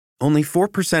Only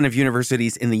 4% of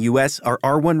universities in the U.S. are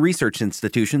R1 research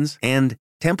institutions, and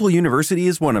Temple University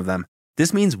is one of them.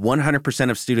 This means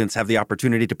 100% of students have the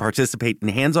opportunity to participate in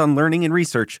hands-on learning and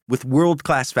research with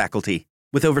world-class faculty.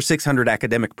 With over 600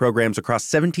 academic programs across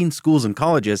 17 schools and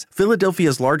colleges,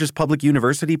 Philadelphia's largest public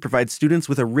university provides students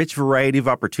with a rich variety of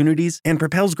opportunities and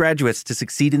propels graduates to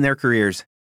succeed in their careers.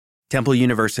 Temple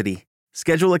University.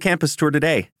 Schedule a campus tour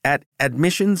today at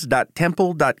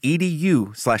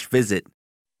admissions.temple.edu/visit.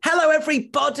 Hello,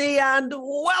 everybody, and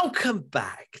welcome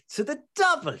back to the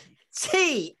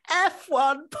WTF1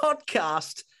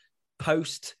 podcast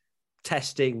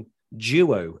post-testing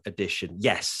duo edition.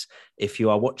 Yes, if you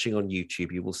are watching on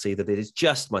YouTube, you will see that it is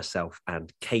just myself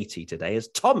and Katie today, as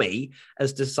Tommy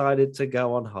has decided to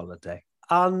go on holiday.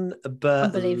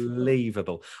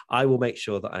 Unbelievable. I will make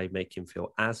sure that I make him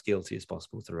feel as guilty as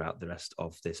possible throughout the rest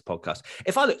of this podcast.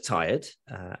 If I look tired,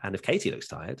 and if Katie looks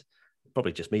tired,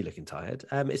 probably just me looking tired,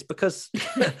 it's because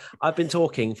I've been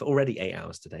talking for already 8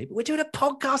 hours today, but we're doing a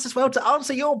podcast as well to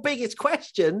answer your biggest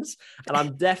questions. And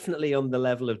I'm definitely on the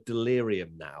level of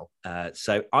delirium now.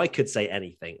 So I could say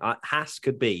anything. Haas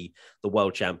could be the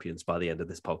world champions by the end of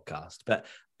this podcast. But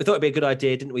we thought it'd be a good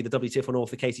idea, didn't we, the WTF1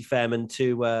 author Katie Fairman,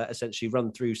 to essentially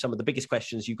run through some of the biggest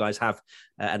questions you guys have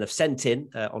and have sent in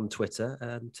on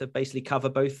Twitter to basically cover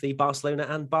both the Barcelona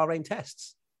and Bahrain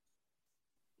tests.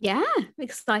 Yeah, I'm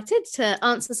excited to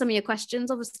answer some of your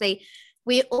questions. Obviously,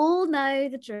 we all know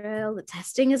the drill. The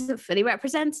testing isn't fully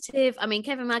representative. I mean,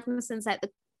 Kevin Magnussen said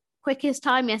the quickest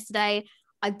time yesterday.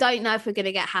 I don't know if we're going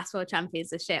to get Haas World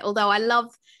Champions this year, although I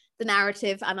love the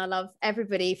narrative and I love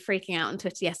everybody freaking out on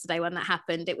Twitter yesterday when that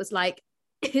happened. It was like,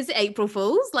 is it April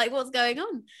Fool's? Like, what's going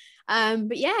on?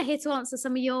 But yeah, here to answer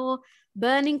some of your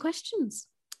burning questions.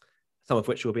 Some of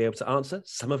which we'll be able to answer,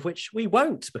 some of which we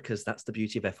won't, because that's the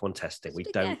beauty of F1 testing. We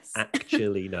don't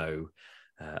actually know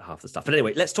half the stuff. But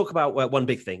anyway, let's talk about one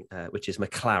big thing, which is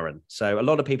McLaren. So a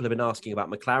lot of people have been asking about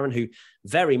McLaren, who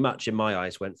very much, in my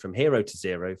eyes, went from hero to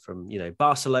zero, from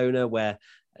Barcelona, where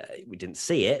we didn't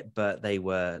see it, but they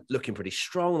were looking pretty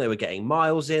strong. They were getting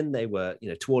miles in. They were,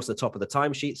 towards the top of the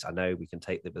timesheets. I know we can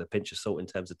take them with a pinch of salt in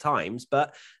terms of times,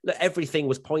 but look, everything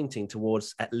was pointing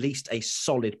towards at least a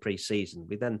solid pre-season.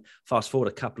 We then fast forward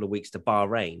a couple of weeks to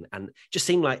Bahrain, and it just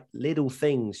seemed like little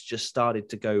things just started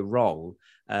to go wrong,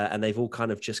 and they've all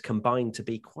kind of just combined to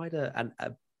be quite a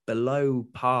below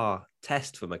par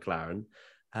test for McLaren.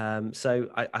 So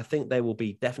I think they will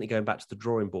be definitely going back to the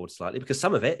drawing board slightly, because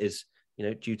some of it is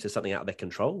due to something out of their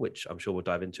control, which I'm sure we'll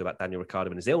dive into about Daniel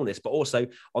Ricciardo and his illness, but also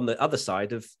on the other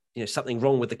side of, something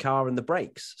wrong with the car and the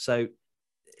brakes. So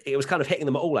it was kind of hitting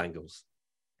them at all angles.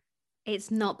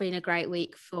 It's not been a great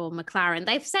week for McLaren.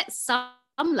 They've set some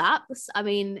laps. I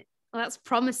mean, well, that's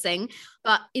promising.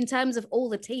 But in terms of all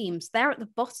the teams, they're at the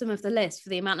bottom of the list for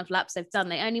the amount of laps they've done.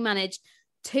 They only managed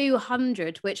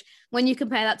 200, which when you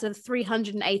compare that to the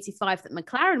 385 that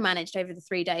McLaren managed over the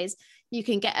 3 days, you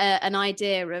can get an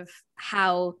idea of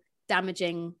how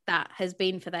damaging that has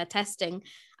been for their testing.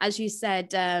 As you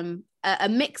said, a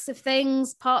mix of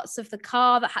things, parts of the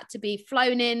car that had to be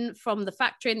flown in from the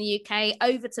factory in the UK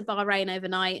over to Bahrain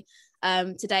overnight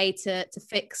today to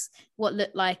fix what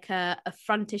looked like a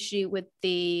front issue with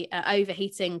the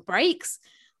overheating brakes.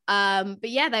 But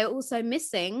yeah, they were also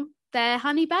missing their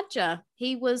honey badger.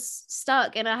 He was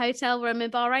stuck in a hotel room in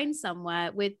Bahrain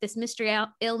somewhere with this mystery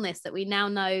illness that we now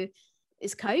know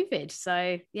is COVID.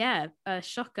 So yeah, a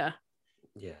shocker.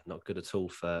 Yeah, not good at all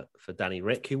for Danny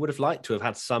Ric, who would have liked to have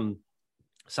had some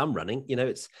running.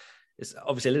 It's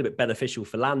obviously a little bit beneficial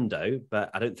for Lando,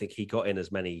 but I don't think he got in as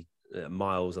many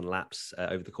miles and laps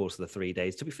over the course of the 3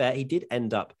 days. To be fair, he did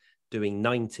end up doing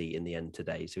 90 in the end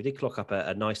today. So he did clock up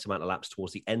a nice amount of laps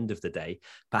towards the end of the day,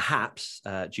 perhaps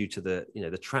due to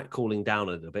the track cooling down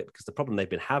a little bit, because the problem they've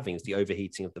been having is the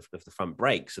overheating of the front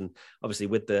brakes. And obviously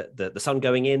with the sun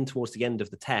going in towards the end of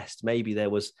the test, maybe there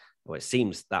was, well, it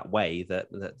seems that way,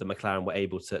 that the McLaren were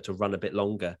able to run a bit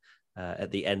longer at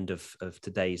the end of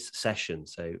today's session.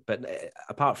 So, but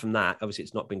apart from that, obviously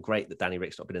it's not been great that Danny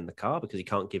Ric's not been in the car, because he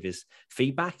can't give his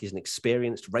feedback. He's an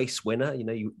experienced race winner.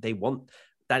 They want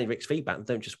Danny Ric's feedback and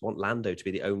don't just want Lando to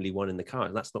be the only one in the car.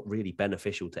 And that's not really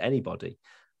beneficial to anybody.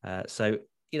 So,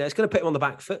 it's going to put him on the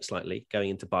back foot slightly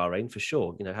going into Bahrain for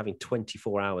sure. Having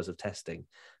 24 hours of testing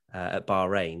at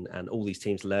Bahrain and all these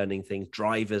teams learning things,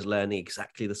 drivers learning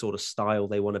exactly the sort of style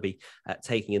they want to be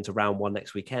taking into round one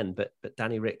next weekend. But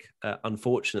Danny Ric,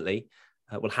 unfortunately,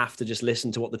 will have to just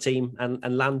listen to what the team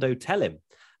and Lando tell him.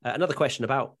 Another question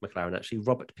about McLaren, actually.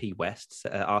 Robert P. West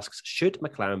asks, should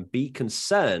McLaren be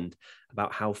concerned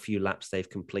about how few laps they've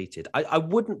completed? I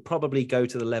wouldn't probably go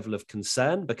to the level of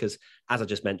concern because, as I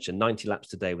just mentioned, 90 laps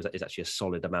today is actually a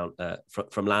solid amount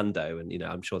from Lando. And,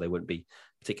 I'm sure they wouldn't be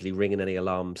particularly ringing any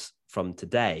alarms from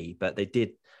today, but they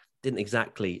didn't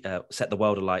exactly set the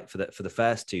world alight for the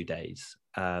first 2 days.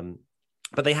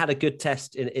 But they had a good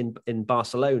test in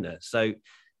Barcelona. So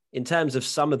in terms of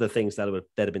some of the things that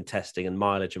have been testing and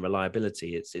mileage and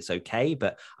reliability, it's okay.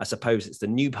 But I suppose it's the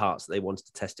new parts that they wanted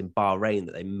to test in Bahrain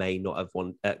that they may not have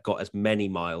got as many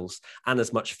miles and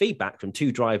as much feedback from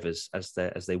two drivers as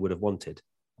they would have wanted.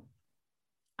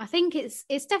 I think it's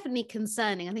definitely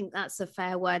concerning. I think that's a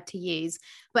fair word to use,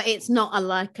 but it's not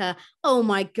oh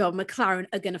my God, McLaren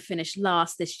are going to finish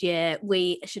last this year.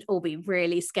 We should all be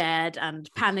really scared and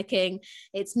panicking.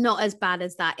 It's not as bad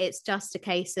as that. It's just a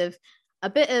case of a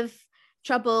bit of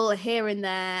trouble here and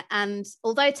there. And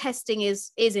although testing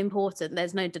is important,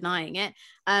 there's no denying it.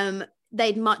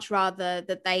 They'd much rather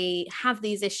that they have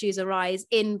these issues arise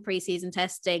in preseason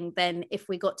testing than if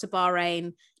we got to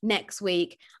Bahrain next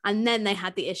week and then they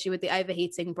had the issue with the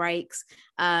overheating brakes,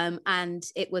 and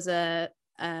it was an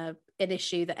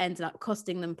issue that ended up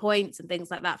costing them points and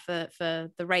things like that for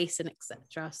the race and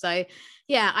etc. So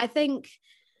yeah, I think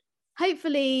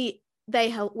hopefully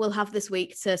they will have this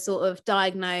week to sort of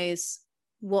diagnose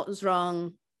what was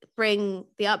wrong, bring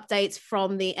the updates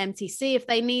from the MTC if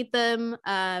they need them,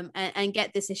 and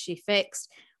get this issue fixed.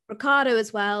 Ricciardo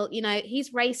as well,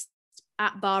 he's raced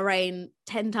at Bahrain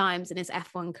 10 times in his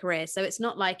F1 career. So it's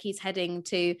not like he's heading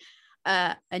to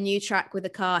a new track with a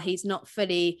car he's not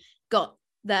fully got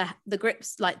the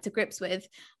grips with.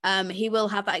 He will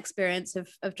have that experience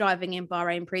of driving in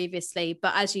Bahrain previously.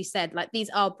 But as you said, these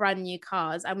are brand new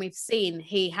cars, and we've seen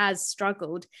he has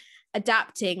struggled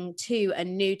adapting to a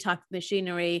new type of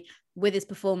machinery with his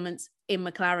performance in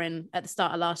McLaren at the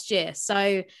start of last year.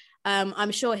 So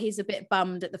I'm sure he's a bit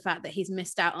bummed at the fact that he's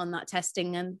missed out on that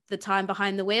testing and the time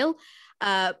behind the wheel.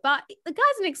 But the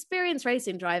guy's an experienced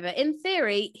racing driver. In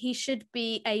theory, he should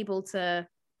be able to,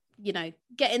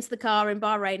 get into the car in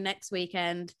Bahrain next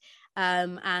weekend,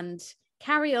 and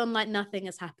carry on like nothing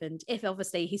has happened. If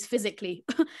obviously he's physically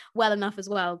well enough as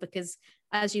well, because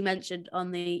as you mentioned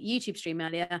on the YouTube stream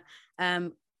earlier,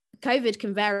 COVID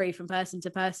can vary from person to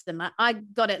person. I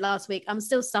got it last week. I'm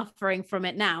still suffering from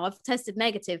it now. I've tested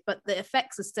negative, but the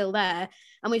effects are still there.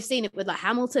 And we've seen it with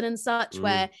Hamilton and such,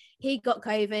 where he got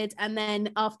COVID. And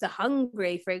then after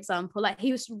Hungary, for example,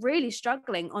 he was really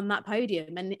struggling on that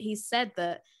podium. And he said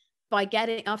that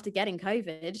after getting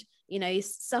COVID, he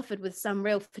suffered with some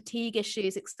real fatigue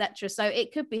issues, etc. So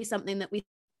it could be something that we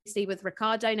see with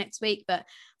Ricciardo next week, but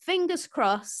fingers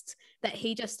crossed that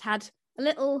he just had a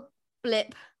little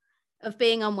blip of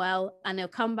being unwell and he'll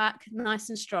come back nice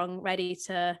and strong, ready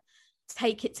to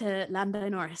take it to Lando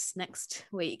Norris next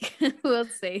week. We'll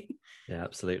see. Yeah,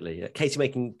 absolutely. Katie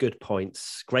making good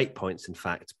points, great points, in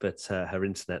fact, but her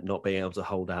internet not being able to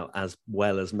hold out as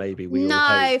well as maybe we all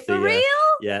hope. No, for real?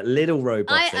 Yeah, little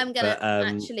robotic. I am going to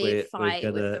actually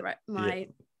fight with my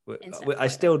I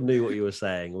still knew what you were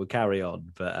saying. We'll carry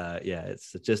on, but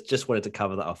it's just wanted to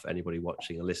cover that off for anybody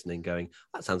watching or listening, going,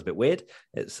 that sounds a bit weird.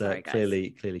 It's Sorry,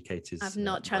 clearly Katie's. I've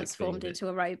not transformed into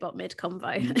a robot mid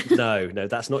convo. No,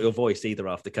 that's not your voice either.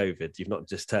 After COVID, you've not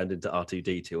just turned into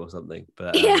R2D2 or something.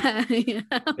 But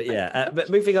but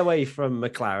moving away from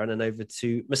McLaren and over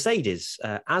to Mercedes,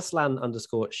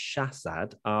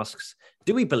 Aslan_Shahzad asks,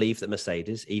 do we believe that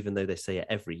Mercedes, even though they say it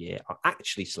every year, are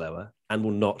actually slower and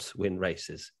will not win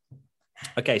races?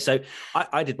 Okay, so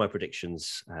I did my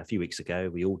predictions a few weeks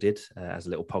ago. We all did as a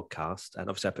little podcast. And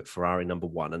obviously I put Ferrari number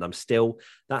one. And that's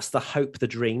the hope, the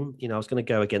dream. I was going to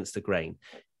go against the grain.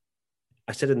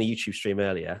 I said in the YouTube stream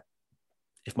earlier,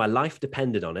 if my life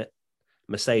depended on it,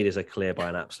 Mercedes are clear by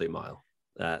an absolute mile.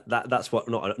 That's what,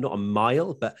 not a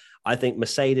mile, but I think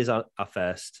Mercedes are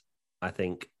first. I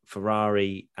think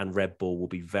Ferrari and Red Bull will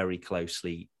be very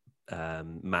closely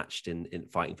matched in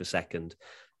fighting for second.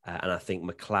 And I think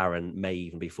McLaren may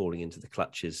even be falling into the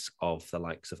clutches of the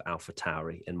likes of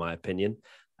AlphaTauri, in my opinion.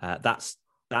 That's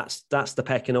the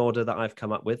pecking order that I've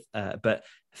come up with. But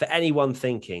for anyone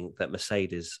thinking that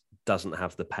Mercedes doesn't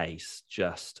have the pace,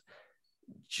 just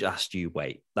you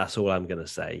wait. That's all I'm going to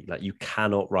say. You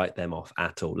cannot write them off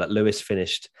at all. Lewis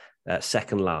finished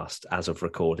second last as of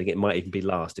recording. It might even be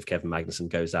last if Kevin Magnussen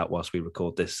goes out whilst we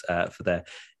record this for their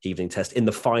evening test in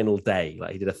the final day.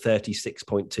 He did a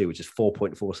 36.2, which is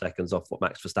 4.4 seconds off what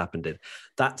Max Verstappen did.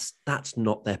 That's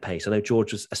not their pace. I know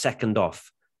George was a second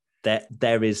off.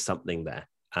 There is something there,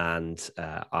 and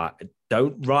I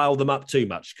don't rile them up too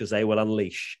much because they will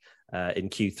unleash in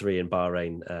Q3 in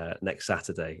Bahrain fully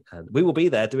Saturday. And we will be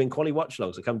there doing quali watch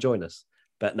logs, so come join us.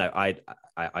 But no, I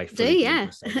fully believe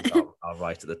Mercedes are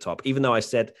right at the top. Even though I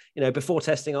said, before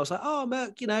testing, I was like, oh,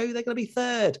 Merc, they're going to be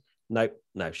third. No,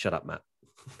 shut up, Matt.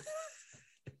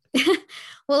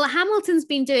 Well, Hamilton's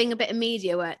been doing a bit of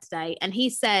media work today, and he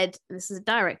said, and this is a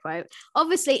direct quote,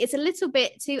 obviously it's a little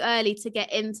bit too early to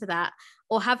get into that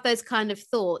or have those kind of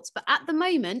thoughts. But at the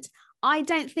moment, I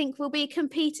don't think we'll be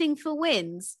competing for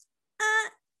wins.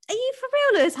 Are you for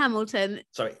real, Lewis Hamilton?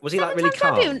 Sorry, was he like really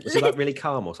calm? Was he like really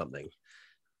calm or something?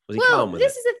 Was he calm with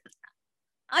this is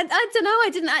I don't know. I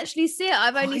didn't actually see it.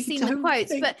 I've only seen the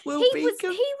quotes, but he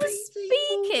was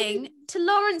speaking to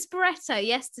Lawrence Barretto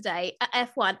yesterday at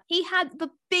F1. He had the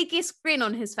biggest grin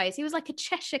on his face. He was like a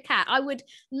Cheshire cat. I would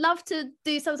love to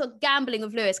do some sort of gambling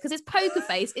with Lewis because his poker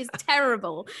face is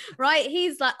terrible, right?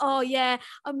 He's like, oh yeah.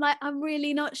 I'm like, I'm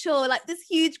really not sure. Like this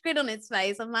huge grin on his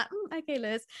face. I'm like, okay,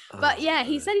 Lewis. But yeah,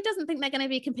 he said he doesn't think they're going to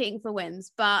be competing for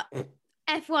wins, but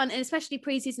F1 and especially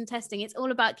preseason testing, it's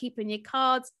all about keeping your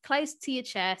cards close to your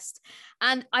chest.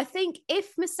 And I think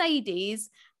if Mercedes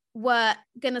were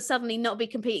going to suddenly not be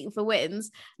competing for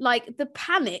wins, like the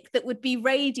panic that would be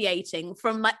radiating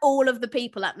from like all of the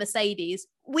people at Mercedes,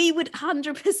 we would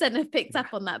 100% have picked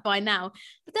up on that by now.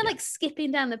 But they're like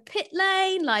skipping down the pit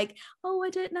lane, like, oh, I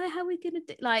don't know how we're going to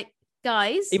do, like,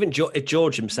 guys. Even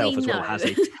George himself as well has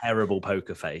a terrible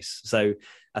poker face. So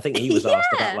I think he was asked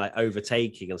about like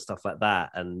overtaking and stuff like that.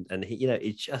 And he,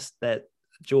 it's just that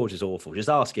George is awful. Just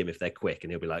ask him if they're quick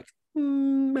and he'll be like,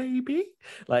 maybe.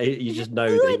 Like you just know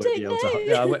that he won't be able to.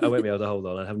 Yeah, I won't be able to hold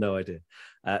on. I have no idea.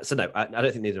 So no, I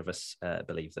don't think neither of us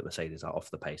believe that Mercedes are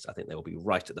off the pace. I think they will be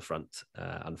right at the front,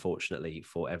 unfortunately,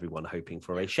 for everyone hoping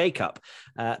for a shake-up.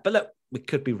 But look, we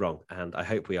could be wrong, and I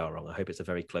hope we are wrong. I hope it's a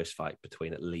very close fight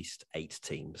between at least 8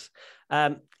 teams.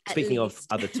 Speaking of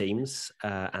other teams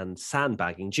and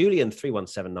sandbagging, Julian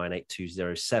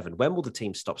 317982007. When will the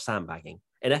team stop sandbagging?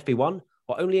 In FP1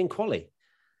 or only in quali?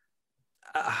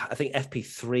 I think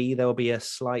FP3 there will be a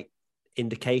slight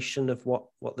indication of what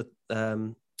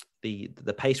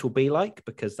the pace will be like,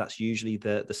 because that's usually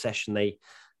the session they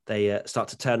start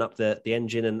to turn up the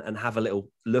engine and have a little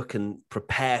look and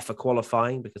prepare for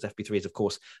qualifying, because FP3 is of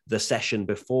course the session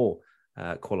before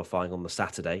qualifying on the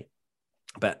Saturday.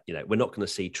 But we're not going to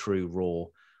see true raw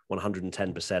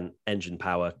 110% engine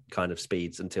power kind of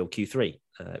speeds until Q3.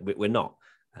 We're not,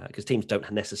 because teams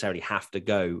don't necessarily have to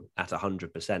go at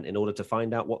 100% in order to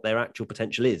find out what their actual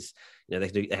potential is.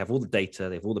 They have all the data,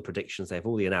 they have all the predictions, they have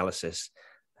all the analysis.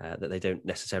 That they don't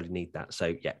necessarily need that.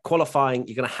 So yeah, qualifying,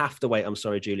 you're going to have to wait, I'm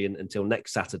sorry, Julian, until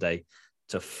next Saturday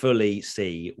to fully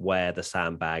see where the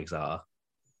sandbags are.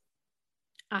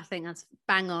 I think that's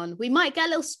bang on. We might get a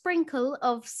little sprinkle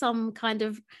of some kind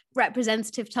of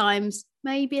representative times,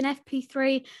 maybe an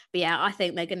FP3. But yeah, I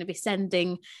think they're going to be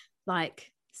sending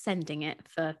it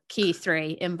for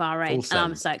Q3 in Bahrain. And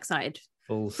I'm so excited.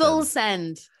 Full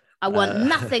send. I want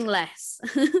nothing less.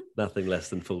 Nothing less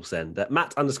than full send.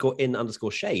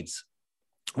 Matt_in_shades.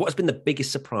 What has been the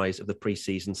biggest surprise of the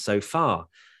preseason so far?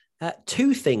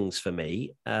 2 things for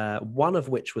me, one of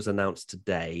which was announced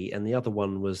today, and the other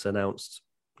one was announced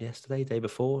yesterday, day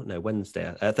before? No,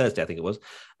 Thursday, I think it was.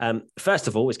 First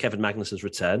of all, is Kevin Magnussen's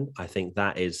return. I think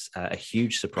that is a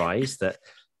huge surprise that,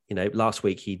 last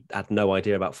week he had no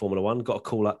idea about Formula One, got a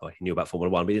call up. He knew about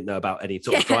Formula One, but he didn't know about any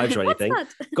sort of drives or anything.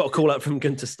 Got a call up from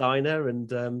Gunther Steiner, and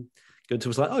Gunther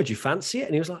was like, oh, do you fancy it?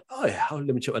 And he was like, oh, yeah, let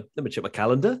me check my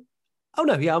calendar. Oh,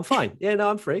 no, yeah, I'm fine. Yeah, no,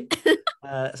 I'm free.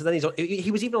 So then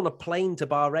he was even on a plane to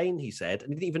Bahrain, he said,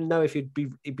 and he didn't even know if he'd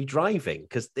be driving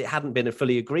because it hadn't been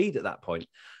fully agreed at that point.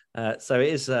 So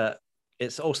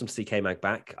it's awesome to see K-Mag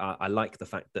back. I like the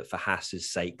fact that for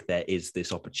Haas's sake, there is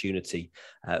this opportunity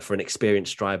for an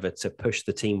experienced driver to push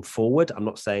the team forward. I'm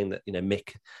not saying that,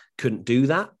 Mick couldn't do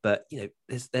that, but,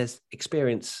 there's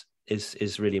experience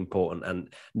is really important,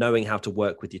 and knowing how to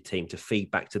work with your team to feed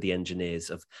back to the engineers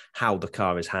of how the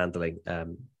car is handling.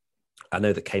 I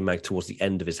know that K-Mag towards the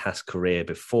end of his Haas career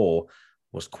before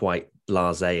was quite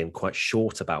blasé and quite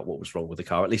short about what was wrong with the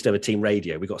car, at least over team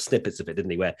radio. We got snippets of it,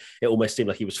 didn't he, where it almost seemed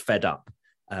like he was fed up.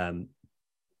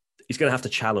 He's going to have to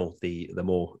channel the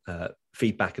more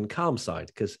feedback and calm side,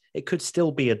 because it could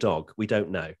still be a dog. We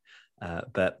don't know.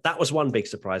 But that was one big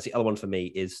surprise. The other one for me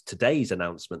is today's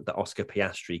announcement that Oscar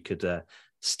Piastri could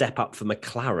step up for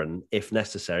McLaren if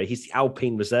necessary. He's the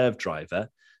Alpine reserve driver,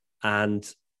 and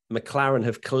McLaren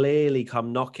have clearly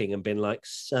come knocking and been like,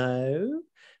 so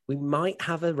we might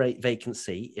have a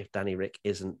vacancy if Danny Rick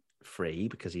isn't free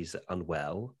because he's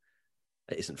unwell.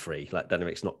 it isn't free. Like Danny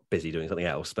Rick's not busy doing something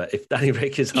else. But if Danny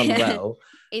Rick is unwell,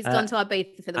 he's gone to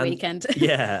Ibiza for the weekend.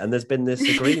 Yeah, and there's been this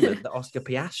agreement that Oscar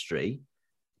Piastri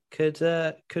could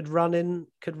run in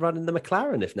the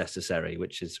McLaren if necessary,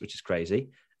 which is crazy.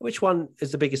 Which one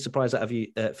is the biggest surprise out of you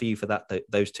for you for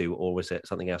those two, or was it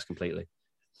something else completely?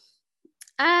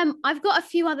 I've got a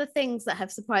few other things that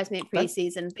have surprised me at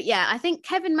pre-season, but yeah, I think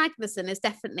Kevin Magnussen is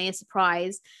definitely a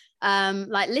surprise.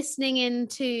 Like listening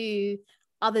into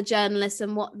other journalists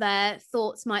and what their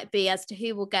thoughts might be as to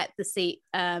who will get the seat,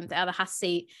 the other Haas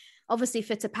seat. Obviously,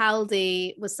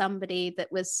 Fittipaldi was somebody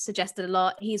that was suggested a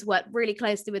lot. He's worked really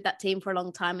closely with that team for a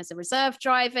long time as a reserve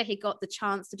driver. He got the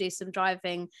chance to do some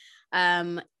driving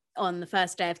on the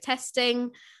first day of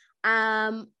testing.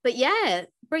 But yeah,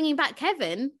 bringing back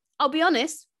Kevin, I'll be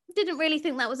honest, didn't really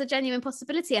think that was a genuine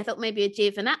possibility. I thought maybe a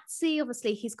Giovinazzi.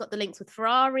 Obviously, he's got the links with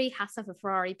Ferrari, has to have a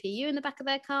Ferrari PU in the back of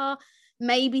their car.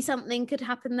 Maybe something could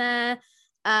happen there.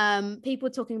 People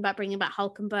talking about bringing back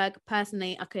Hulkenberg.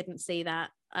 Personally, I couldn't see that.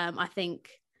 I think,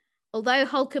 although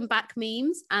Hulkenback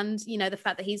memes and, the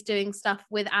fact that he's doing stuff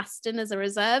with Aston as a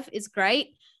reserve is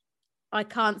great, I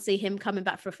can't see him coming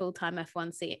back for a full-time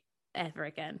F1 seat ever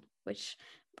again, which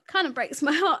kind of breaks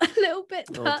my heart a little bit.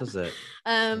 But, does it?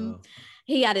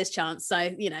 He had his chance,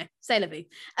 so say la vie.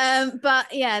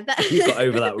 But yeah, you got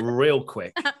over that real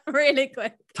quick. Really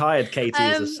quick. Tired Katie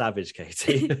is a savage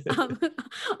Katie.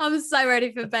 I'm so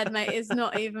ready for bed, mate. It's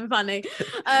not even funny.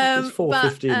 It's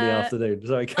 4:50 in the afternoon.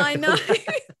 Sorry, I know.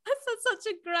 That's such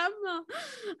a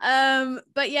grammar.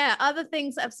 But yeah, other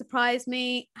things that have surprised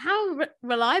me: how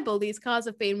reliable these cars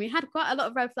have been. We had quite a lot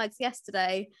of red flags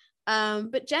yesterday.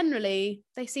 But generally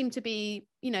they seem to be,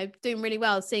 doing really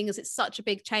well, seeing as it's such a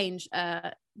big change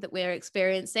that we're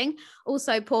experiencing.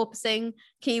 Also porpoising,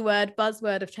 keyword,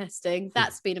 buzzword of testing.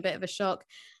 That's been a bit of a shock.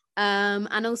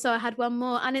 And also I had one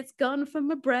more and it's gone from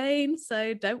my brain.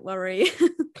 So don't worry.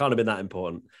 Can't have been that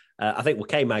important. I think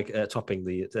K-Mag topping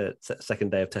the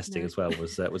second day of testing as well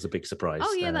was a big surprise.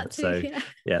 Oh yeah, that too.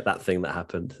 Yeah, that thing that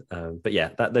happened. But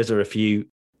yeah, those are a few.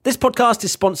 This podcast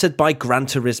is sponsored by Gran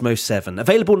Turismo 7,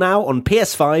 available now on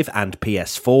PS5 and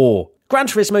PS4. Gran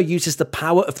Turismo uses the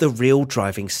power of the real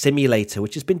driving simulator,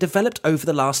 which has been developed over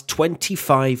the last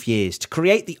 25 years to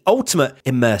create the ultimate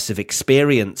immersive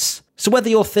experience. So whether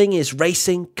your thing is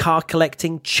racing, car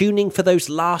collecting, tuning for those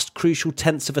last crucial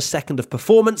tenths of a second of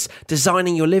performance,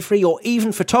 designing your livery, or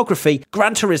even photography,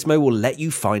 Gran Turismo will let you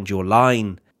find your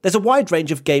line. There's a wide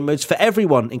range of game modes for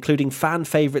everyone, including fan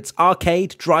favourites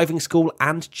Arcade, Driving School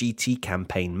and GT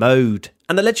Campaign mode.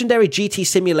 And the legendary GT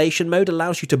Simulation mode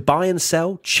allows you to buy and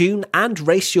sell, tune and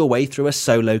race your way through a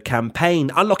solo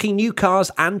campaign, unlocking new cars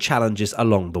and challenges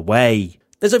along the way.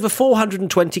 There's over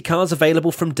 420 cars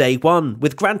available from day one,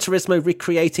 with Gran Turismo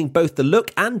recreating both the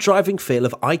look and driving feel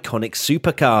of iconic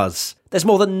supercars. There's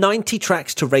more than 90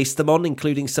 tracks to race them on,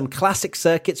 including some classic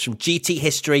circuits from GT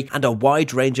history and a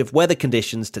wide range of weather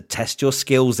conditions to test your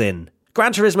skills in.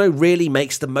 Gran Turismo really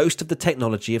makes the most of the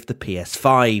technology of the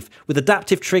PS5, with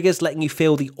adaptive triggers letting you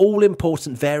feel the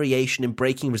all-important variation in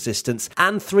braking resistance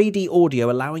and 3D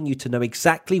audio allowing you to know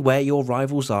exactly where your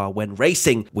rivals are when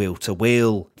racing wheel to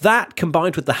wheel. That,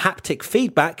 combined with the haptic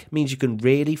feedback, means you can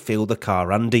really feel the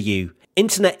car under you.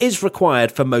 Internet is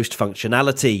required for most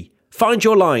functionality. Find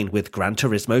your line with Gran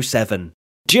Turismo 7.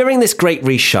 During this great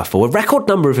reshuffle, a record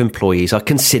number of employees are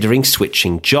considering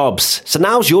switching jobs, so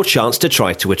now's your chance to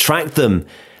try to attract them.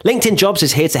 LinkedIn Jobs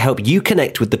is here to help you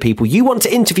connect with the people you want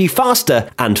to interview faster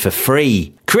and for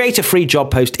free. Create a free job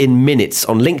post in minutes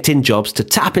on LinkedIn Jobs to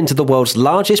tap into the world's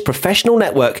largest professional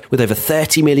network with over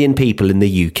 30 million people in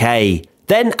the UK.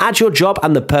 Then add your job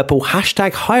and the purple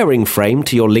 #hiring frame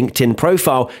to your LinkedIn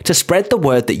profile to spread the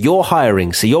word that you're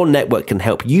hiring so your network can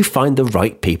help you find the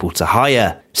right people to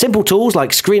hire. Simple tools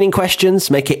like screening questions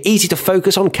make it easy to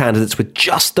focus on candidates with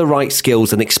just the right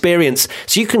skills and experience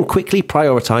so you can quickly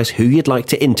prioritize who you'd like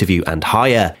to interview and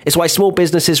hire. It's why small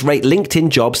businesses rate LinkedIn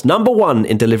Jobs #1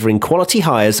 in delivering quality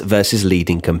hires versus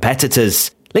leading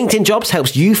competitors. LinkedIn Jobs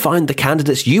helps you find the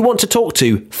candidates you want to talk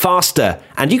to faster,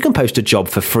 and you can post a job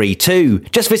for free too.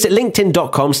 Just visit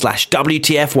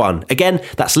linkedin.com/WTF1. Again,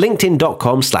 that's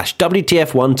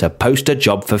linkedin.com/WTF1 to post a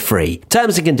job for free.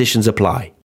 Terms and conditions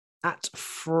apply. At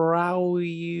Frau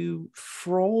in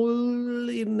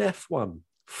F1.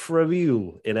 Frau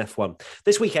in F1.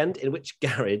 This weekend, in which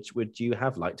garage would you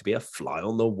have liked to be a fly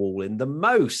on the wall in the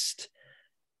most?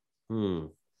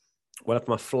 Well, if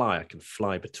I'm a fly, I can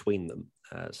fly between them.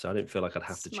 So I don't feel like I'd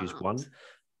have to choose one.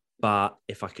 But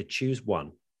if I could choose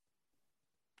one,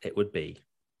 it would be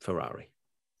Ferrari.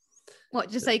 What,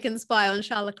 just so you can spy on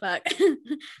Charles Leclerc?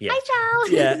 Yeah. Hi,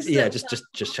 Charles. Yeah.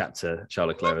 Just chat to Charles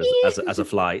Leclerc as a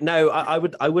fly. No, I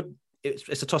would.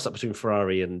 It's a toss up between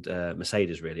Ferrari and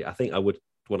Mercedes. Really, I think I would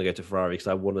want to go to Ferrari because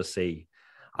I want to see.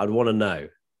 I'd want to know.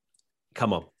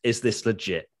 Come on, is this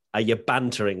legit? Are you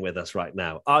bantering with us right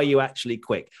now? Are you actually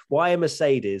quick? Why are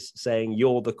Mercedes saying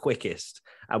you're the quickest,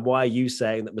 and why are you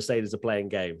saying that Mercedes are playing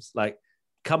games? Like,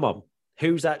 come on.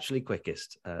 Who's actually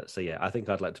quickest? So yeah, I think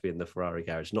I'd like to be in the Ferrari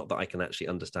garage. Not that I can actually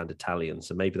understand Italian,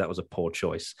 so maybe that was a poor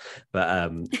choice.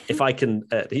 But if I can,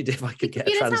 if I could get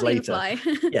a translator,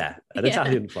 yeah, an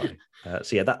Italian fly.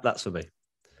 So yeah, that's for me.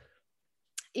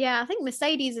 Yeah, I think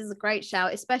Mercedes is a great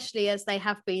shout, especially as they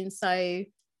have been so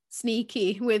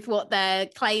sneaky with what they're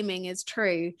claiming is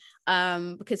true.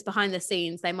 Because behind the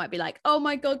scenes, they might be like, oh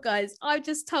my God, guys, I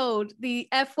just told the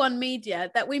F1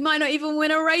 media that we might not even win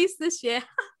a race this year.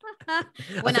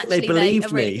 When actually they are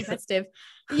really competitive.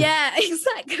 Yeah,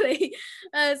 exactly.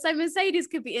 So Mercedes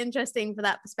could be interesting for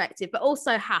that perspective, but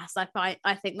also Haas,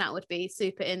 I think that would be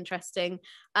super interesting.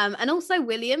 And also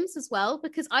Williams as well,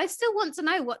 because I still want to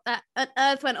know what that on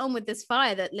earth went on with this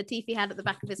fire that Latifi had at the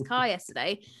back of his car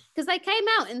yesterday, because they came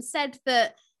out and said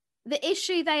that the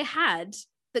issue they had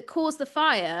that caused the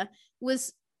fire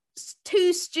was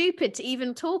too stupid to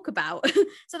even talk about.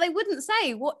 So they wouldn't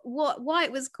say why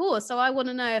it was caused. So I want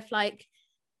to know if, like,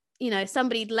 you know,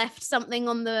 somebody'd left something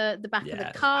on the back of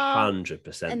the car.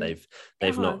 100%.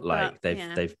 They've not like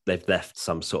they've left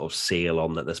some sort of seal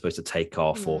on that they're supposed to take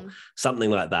off or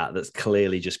something like that. That's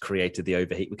clearly just created the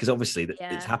overheat, because obviously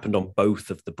it's happened on both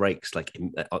of the brakes, like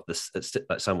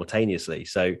simultaneously.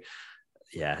 So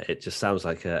yeah, it just sounds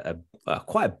like a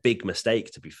quite a big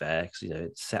mistake, to be fair, because, you know,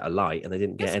 it set alight and they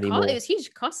didn't get any more. It was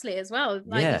hugely costly as well.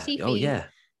 Like, Latifi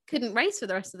couldn't race for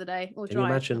the rest of the day or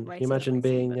drive. Can you imagine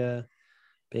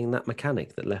being that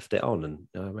mechanic that left it on? And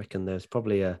I reckon there's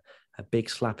probably a big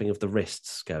slapping of the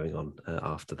wrists going on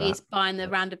after that. He's buying the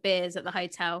round of beers at the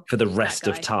hotel for the rest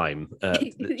of time,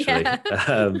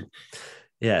 literally.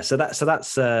 So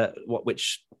that's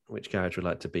which garage we'd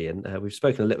like to be in. We've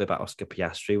spoken a little bit about Oscar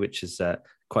Piastri, which is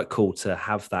quite cool to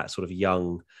have that sort of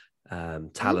young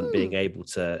talent being able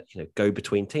to, you know, go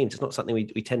between teams. It's not something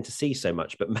we tend to see so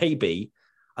much, but maybe,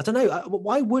 I don't know,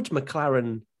 why would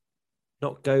McLaren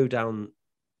not go down,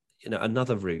 you know,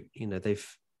 another route? You know, they've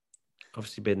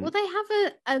obviously been... Well, they have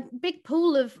a big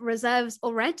pool of reserves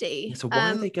already. So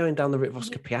why are they going down the route of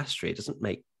Oscar Piastri? It doesn't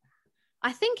make...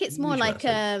 I think it's more like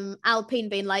Alpine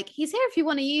being like, he's here if you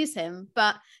want to use him.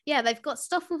 But yeah, they've got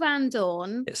Stoffel Van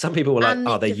Dorn. Some people were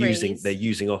like, they're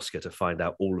using Oscar to find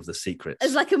out all of the secrets.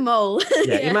 It's like a mole.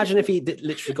 Yeah, imagine if he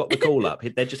literally got the call up.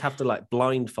 They'd just have to like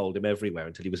blindfold him everywhere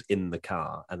until he was in the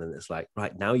car. And then it's like,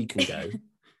 right, now you can go,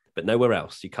 but nowhere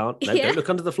else. You can't. No, don't look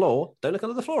under the floor. Don't look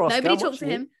under the floor, Oscar. Nobody talk to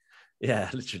him. Yeah,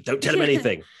 literally, don't tell him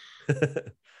anything.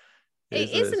 It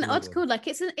is an odd call. Like,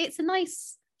 it's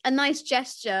a nice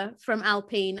gesture from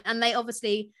Alpine, and they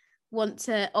obviously want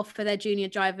to offer their junior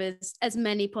drivers as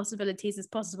many possibilities as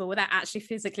possible without actually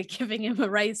physically giving him a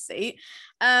race seat.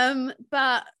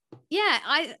 But yeah,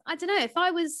 I don't know, if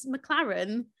I was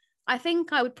McLaren, I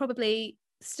think I would probably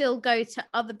still go to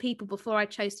other people before I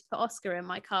chose to put Oscar in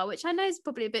my car, which I know is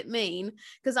probably a bit mean,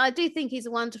 because I do think he's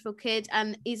a wonderful kid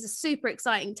and he's a super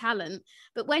exciting talent.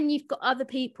 But when you've got other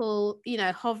people, you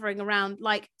know, hovering around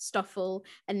like Stoffel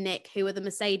and Nick, who are the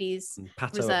Mercedes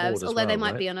reserves, although they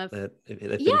might be on a...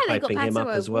 they've got him up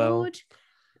as well.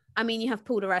 I mean, you have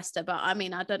Paul di Resta, but I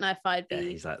mean, I don't know if I'd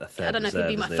be... he's like the third. I don't know if he'd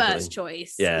be my first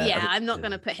choice. I'm not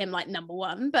going to put him like number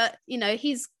one, but, you know,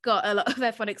 he's got a lot of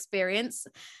F1 experience.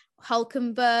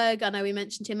 Hulkenberg, I know we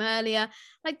mentioned him earlier.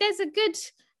 Like, there's a good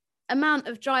amount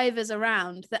of drivers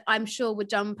around that I'm sure would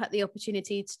jump at the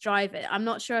opportunity to drive it. I'm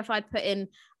not sure if I'd put in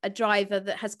a driver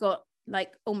that has got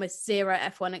like almost zero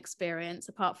F1 experience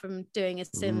apart from doing his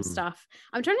sim stuff.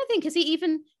 I'm trying to think, because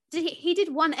he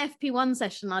did one FP1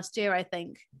 session last year, I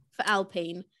think, for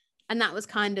Alpine. And that was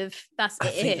kind of,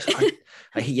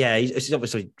 he's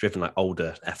obviously driven like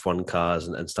older F1 cars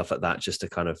and stuff like that, just to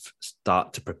kind of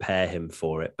start to prepare him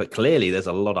for it. But clearly there's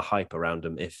a lot of hype around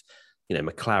him. If, you know,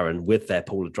 McLaren with their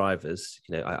pool of drivers,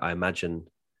 you know, I imagine,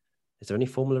 is there any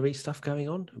Formula E stuff going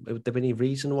on? Would there be any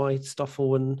reason why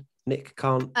Stoffel and Nick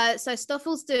can't? So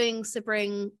Stoffel's doing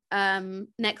Sebring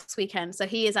next weekend. So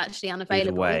he is actually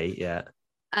unavailable. Away, yeah.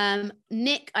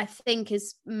 Nick, I think,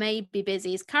 is maybe busy.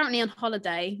 He's currently on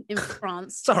holiday in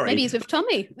France. Sorry, maybe he's with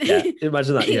Tommy. Yeah,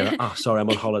 imagine that. Yeah. Oh, sorry, I'm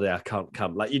on holiday. I can't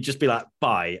come. Like, you'd just be like,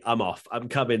 bye, I'm off. I'm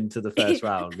coming to the first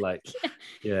round. Like,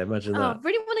 yeah, imagine that. I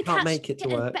really want to make it to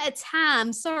work. A better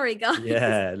tan. Sorry, guys.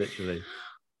 Yeah, literally.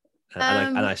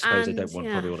 I suppose they don't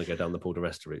probably want to go down the Paul di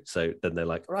Resta route. So then they're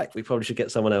like, all right, we probably should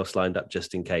get someone else lined up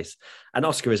just in case. And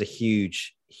Oscar is a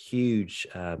huge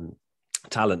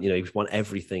talent. He's won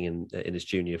everything in his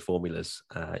junior formulas,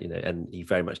 and he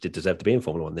very much did deserve to be in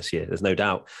Formula One this year. There's no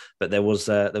doubt, but there was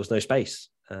no space.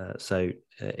 So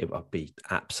it would be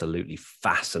absolutely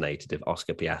fascinated if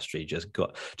Oscar Piastri just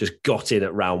got in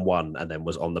at round one and then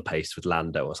was on the pace with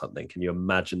Lando or something. Can you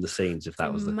imagine the scenes if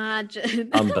that was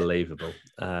unbelievable?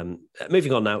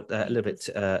 Moving on now, a little bit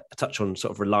a touch on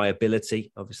sort of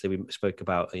reliability. Obviously, we spoke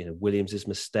about Williams's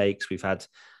mistakes. We've had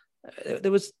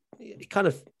there was kind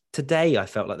of today. I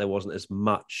felt like there wasn't as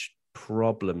much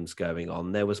problems going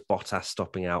on. There was Bottas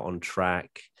stopping out on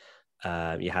track.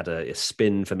 You had a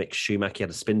spin for Mick Schumacher. You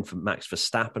had a spin for Max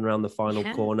Verstappen around the final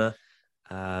corner.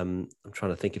 I'm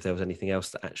trying to think if there was anything else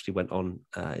that actually went on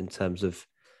in terms of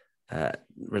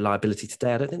reliability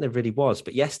today. I don't think there really was,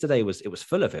 but yesterday it was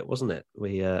full of it, wasn't it?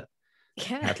 We had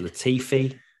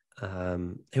Latifi.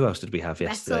 Who else did we have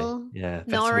yesterday? Vettel,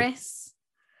 Norris.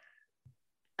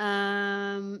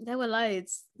 There were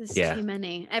loads. There's too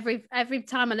many. Every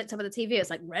time I looked up at the TV, it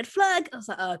was like red flag. I was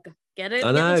like, oh, get it.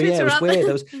 I know, it was weird.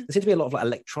 There seemed to be a lot of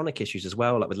electronic issues as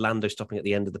well, like with Lando stopping at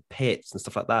the end of the pits and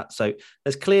stuff like that. So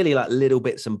there's clearly little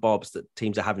bits and bobs that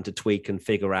teams are having to tweak and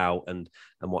figure out and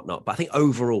whatnot. But I think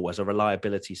overall, as a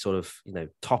reliability sort of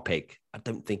topic, I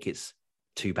don't think it's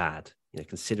too bad.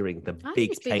 Considering the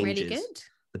big changes, really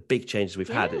the big changes we've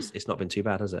had, it's not been too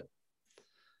bad, has it?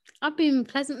 I've been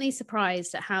pleasantly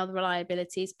surprised at how the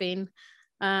reliability's been.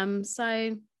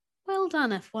 So well done,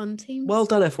 F1 teams. Well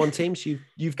done, F1 teams.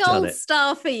 You've Gold done it.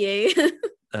 Star for you.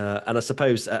 And I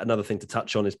suppose another thing to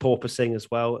touch on is porpoising as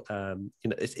well.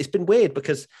 It's been weird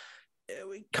because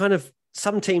kind of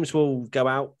some teams will go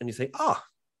out and you think,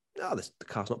 the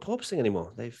car's not porpoising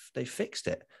anymore. They've fixed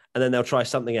it. And then they'll try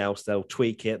something else. They'll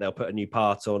tweak it. They'll put a new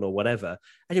part on or whatever.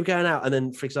 And you're going out. And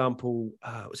then, for example,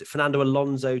 was it Fernando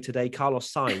Alonso today?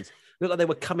 Carlos Sainz. Looked like they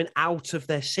were coming out of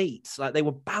their seats. Like they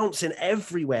were bouncing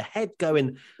everywhere, head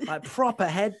going, like proper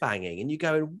head banging. And you're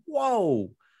going,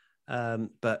 whoa.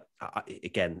 But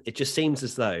again, it just seems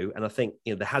as though, and I think,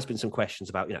 there has been some questions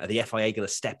about, are the FIA going to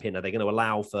step in? Are they going to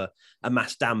allow for a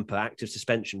mass damper, active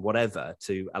suspension, whatever,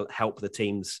 to help the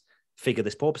teams figure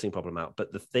this porpoising problem out?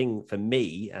 But the thing for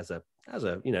me as a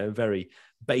very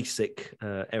basic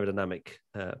aerodynamic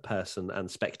person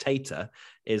and spectator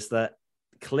is that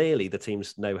clearly the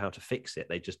teams know how to fix it.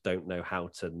 They just don't know how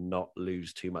to not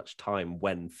lose too much time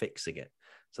when fixing it.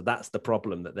 So that's the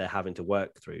problem that they're having to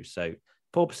work through. So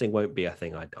porpoising won't be a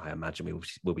thing I imagine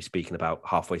we'll be speaking about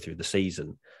halfway through the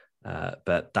season.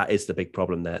 But that is the big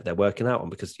problem they're working out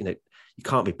on, because you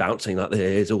can't be bouncing like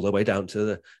this all the way down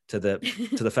to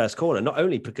the first corner. Not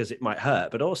only because it might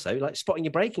hurt, but also like spotting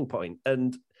your braking point.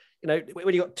 And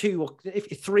when you got two or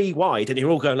if you're three wide and you're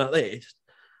all going like this,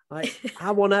 like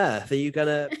how on earth are you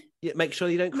gonna make sure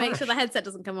you don't crash? Make sure the headset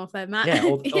doesn't come off there, Matt. Yeah,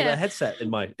 or the headset in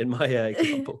my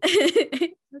example.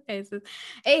 Okay, so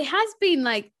it has been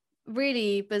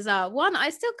really bizarre. One, I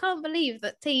still can't believe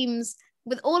that teams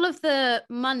with all of the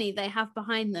money they have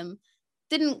behind them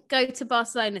didn't go to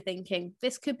Barcelona thinking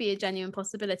this could be a genuine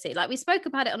possibility. Like we spoke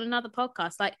about it on another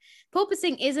podcast,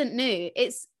 porpoising isn't new.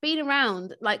 It's been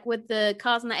around with the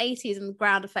cars in the 80s and the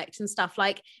ground effect and stuff.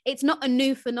 It's not a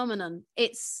new phenomenon.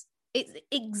 It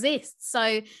exists.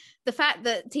 So the fact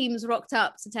that teams rocked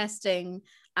up to testing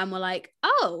and were like,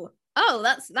 oh,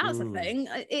 that's a thing.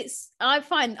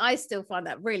 I still find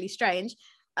that really strange.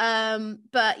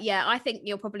 But yeah, I think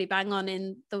you're probably bang on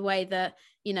in the way that,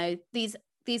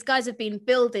 these guys have been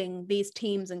building these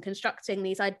teams and constructing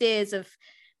these ideas of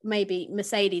maybe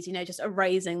Mercedes, just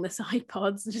erasing the side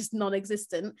pods, just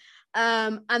non-existent.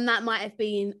 And that might have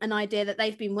been an idea that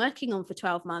they've been working on for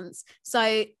 12 months.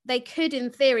 So they could,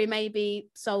 in theory, maybe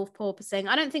solve porpoising.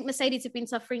 I don't think Mercedes have been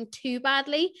suffering too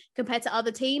badly compared to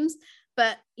other teams.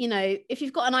 But, if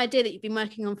you've got an idea that you've been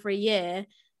working on for a year,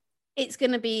 it's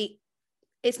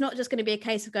not just going to be a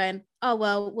case of going, oh,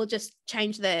 well, we'll just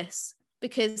change this,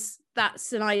 because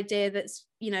that's an idea that's,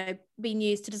 been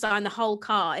used to design the whole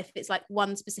car. If it's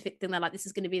one specific thing, they're like, this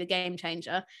is going to be the game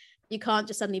changer. You can't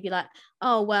just suddenly be like,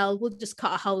 oh, well, we'll just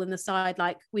cut a hole in the side.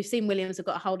 We've seen Williams have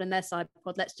got a hole in their side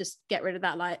pod. Let's just get rid of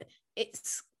that.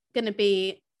 It's going to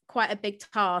be quite a big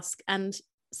task. And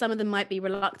some of them might be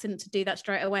reluctant to do that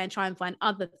straight away and try and find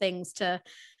other things to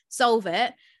solve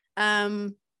it.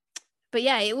 But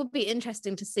yeah, it would be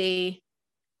interesting to see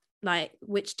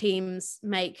which teams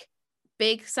make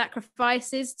big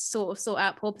sacrifices to sort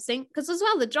out porpoising. Because as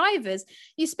well, the drivers,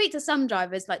 you speak to some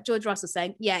drivers like George Russell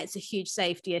saying, yeah, it's a huge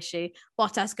safety issue.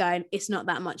 Bottas going, it's not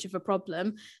that much of a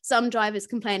problem. Some drivers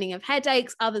complaining of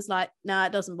headaches, others like, no,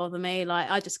 it doesn't bother me. Like,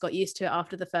 I just got used to it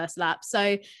after the first lap.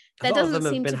 So there doesn't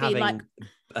seem to be like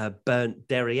burnt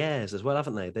derrieres as well,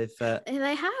 haven't they? They've have.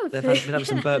 been having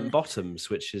some burnt bottoms,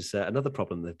 which is another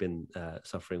problem they've been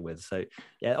suffering with. So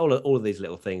yeah, all of these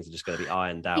little things are just going to be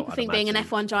ironed out. People think being an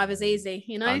F1 driver is easy,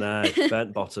 you know. I know,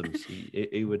 burnt bottoms.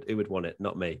 Who would want it?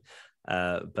 Not me.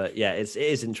 But yeah, it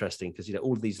is interesting because, you know,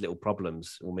 all of these little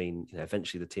problems will mean, you know,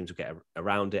 eventually the teams will get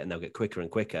around it and they'll get quicker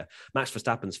and quicker. Max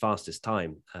Verstappen's fastest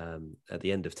time at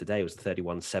the end of today was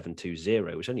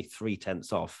 31.720, which is only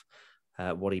 0.3 off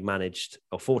what he managed,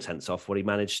 or 0.4 off what he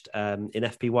managed in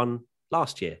FP1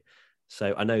 last year.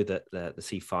 So I know that the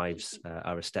C5s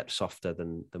are a step softer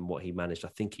than what he managed. I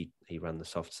think he ran the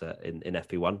softs in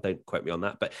FP1. Don't quote me on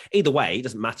that. But either way, it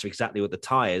doesn't matter exactly what the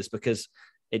tyres, because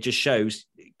it just shows,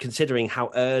 considering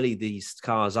how early these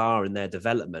cars are in their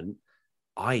development,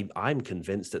 I'm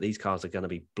convinced that these cars are going to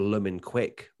be blooming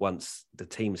quick once the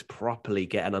teams properly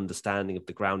get an understanding of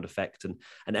the ground effect and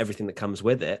everything that comes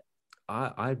with it.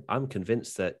 I'm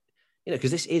convinced that, you know,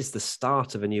 because this is the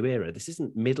start of a new era. This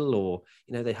isn't middle, or,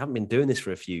 you know, they haven't been doing this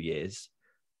for a few years.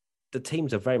 The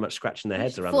teams are very much scratching their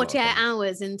heads around 48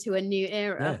 hours into a new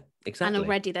era. Yeah, exactly. And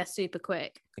already they're super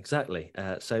quick. Exactly.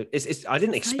 So it's I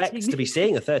didn't expect to be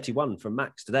seeing a 31 from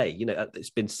Max today. You know, it's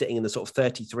been sitting in the sort of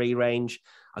 33 range.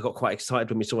 I got quite excited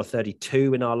when we saw a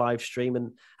 32 in our live stream,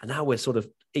 and now we're sort of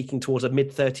eking towards a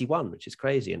mid 31, which is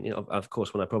crazy. And, you know, of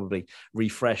course, when I probably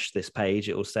refresh this page,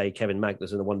 it will say Kevin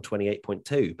Magnussen a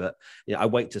 128.2. But, you know, I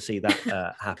wait to see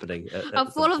that happening.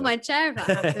 I'll fall off my chair if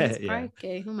that happens. Yeah.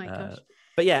 Crikey. Oh my gosh.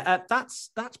 But yeah, that's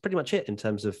pretty much it in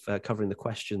terms of covering the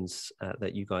questions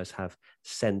that you guys have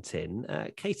sent in.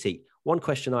 Katie, one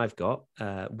question I've got: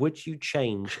 would you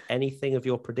change anything of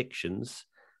your predictions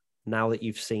now that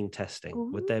you've seen testing?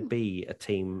 Ooh. Would there be a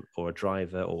team or a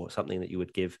driver or something that you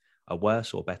would give a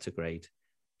worse or better grade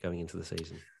going into the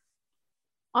season?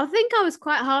 I think I was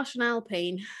quite harsh on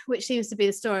Alpine, which seems to be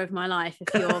the story of my life.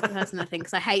 If you're the person that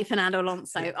thinks I hate Fernando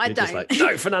Alonso, I don't. Like,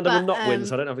 no, Fernando will not win,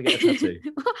 so I don't have to get a tattoo.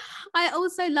 I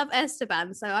also love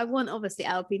Esteban, so I want obviously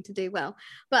Alpine to do well.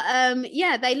 But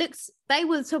yeah, they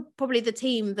were probably the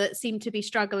team that seemed to be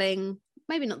struggling.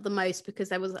 Maybe not the most, because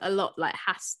there was a lot, like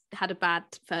Haas had a bad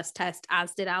first test,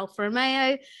 as did Alfa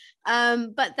Romeo.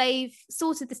 But they've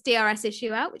sorted this DRS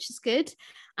issue out, which is good.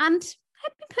 And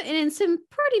have been putting in some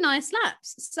pretty nice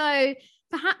laps. So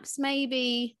perhaps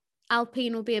maybe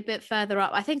Alpine will be a bit further up.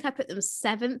 I think I put them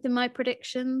 7th in my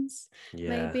predictions. Yeah,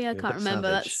 maybe I can't remember.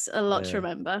 Savage. That's a lot to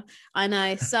remember. I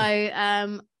know. So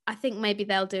I think maybe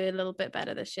they'll do a little bit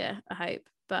better this year, I hope.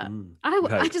 But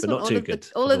I just want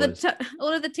all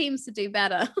of the teams to do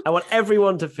better. I want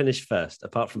everyone to finish first,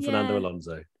 apart from Fernando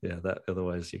Alonso. Yeah,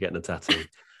 otherwise you're getting a tattoo.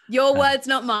 Your words,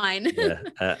 not mine. Yeah,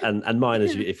 and mine,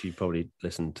 if you probably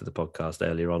listened to the podcast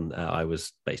earlier on, I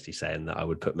was basically saying that I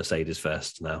would put Mercedes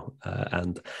first now,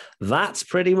 and that's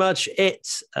pretty much it.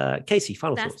 Casey,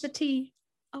 final thoughts. That's the tea.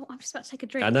 Oh, I'm just about to take a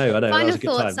drink. I know. Final that was a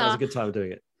good time. That was a good time of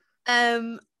doing it.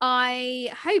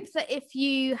 I hope that if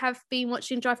you have been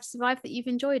watching Drive to Survive, that you've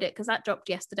enjoyed it, because that dropped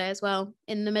yesterday as well,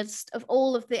 in the midst of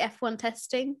all of the F1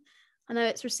 testing. I know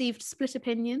it's received split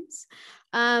opinions,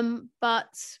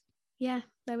 but yeah,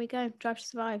 there we go. Drive to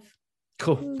Survive.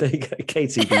 Cool. There you go,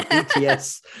 Katie, the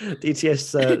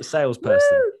DTS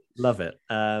salesperson. Love it.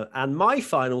 And my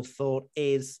final thought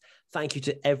is thank you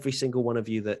to every single one of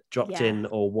you that dropped in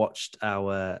or watched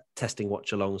our testing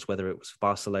watch-alongs, whether it was for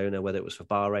Barcelona, whether it was for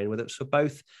Bahrain, whether it was for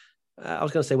both. I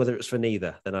was going to say whether it was for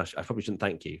neither, then I probably shouldn't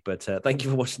thank you, but thank you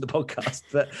for watching the podcast.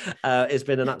 But it's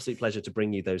been an absolute pleasure to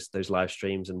bring you those live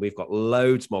streams, and we've got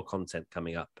loads more content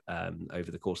coming up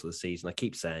over the course of the season. I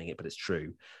keep saying it, but it's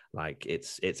true. Like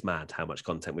it's mad how much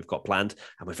content we've got planned,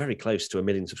 and we're very close to 1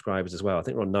 million subscribers as well. I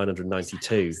think we're on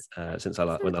 992 since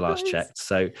when I last checked.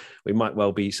 So we might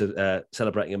well be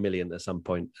celebrating 1 million at some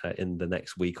point in the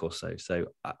next week or so. So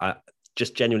I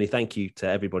just genuinely thank you to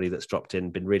everybody that's dropped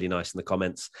in, been really nice in the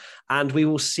comments. And we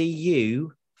will see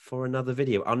you for another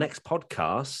video. Our next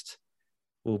podcast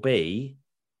will be...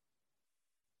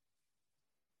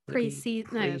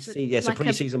 Pre-season, yes, like a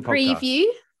pre-season podcast.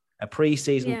 A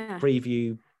pre-season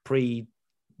preview,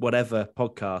 whatever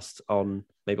podcast on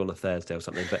maybe on a Thursday or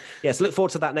something. But yes, look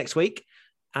forward to that next week.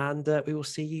 And we will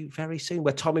see you very soon,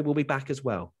 where Tommy will be back as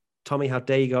well. Tommy, how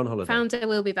dare you go on holiday? Founder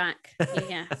will be back.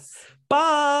 Yes.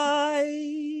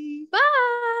 Bye.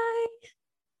 Bye.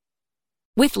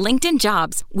 With LinkedIn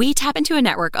Jobs, we tap into a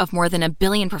network of more than 1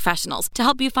 billion professionals to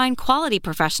help you find quality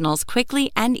professionals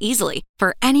quickly and easily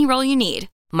for any role you need.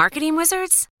 Marketing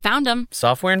wizards? Found them.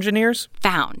 Software engineers?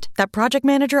 Found. That project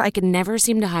manager I could never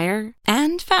seem to hire?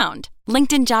 And found.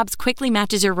 LinkedIn Jobs quickly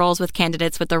matches your roles with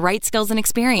candidates with the right skills and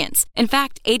experience. In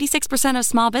fact, 86% of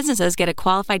small businesses get a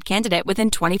qualified candidate within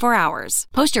 24 hours.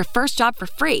 Post your first job for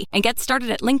free and get started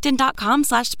at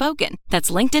linkedin.com/spoken.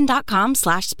 That's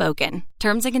linkedin.com/spoken.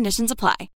 Terms and conditions apply.